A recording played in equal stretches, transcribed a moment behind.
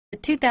The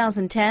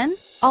 2010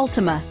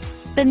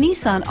 Altima. The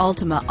Nissan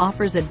Altima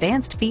offers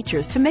advanced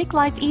features to make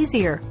life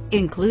easier,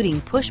 including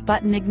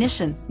push-button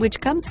ignition, which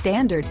comes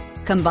standard.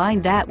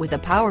 Combine that with a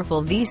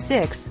powerful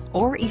V6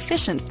 or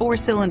efficient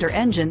 4-cylinder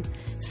engine,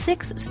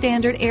 6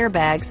 standard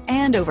airbags,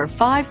 and over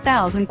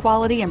 5,000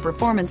 quality and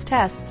performance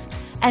tests,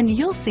 and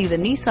you'll see the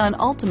Nissan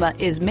Altima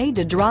is made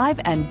to drive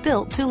and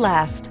built to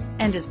last,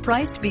 and is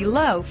priced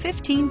below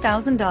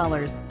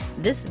 $15,000.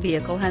 This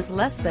vehicle has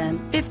less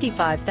than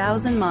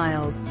 55,000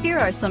 miles. Here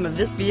are some of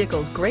this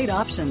vehicle's great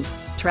options: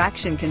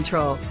 traction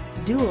control,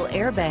 dual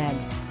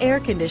airbags, air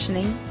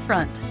conditioning,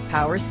 front,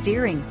 power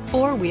steering,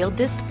 4-wheel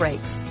disc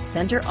brakes,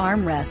 center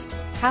armrest,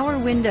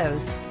 power windows,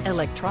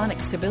 electronic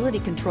stability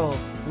control,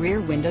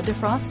 rear window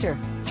defroster,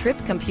 trip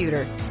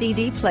computer,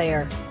 CD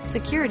player,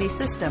 security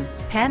system,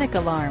 panic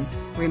alarm,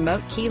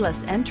 remote keyless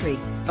entry,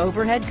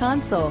 overhead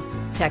console,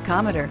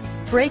 tachometer,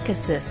 brake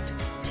assist,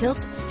 tilt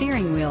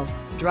steering wheel,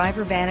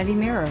 driver vanity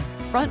mirror,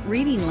 front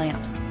reading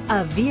lamps.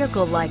 A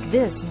vehicle like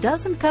this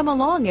doesn't come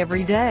along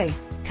every day.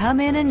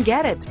 Come in and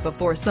get it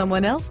before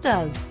someone else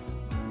does.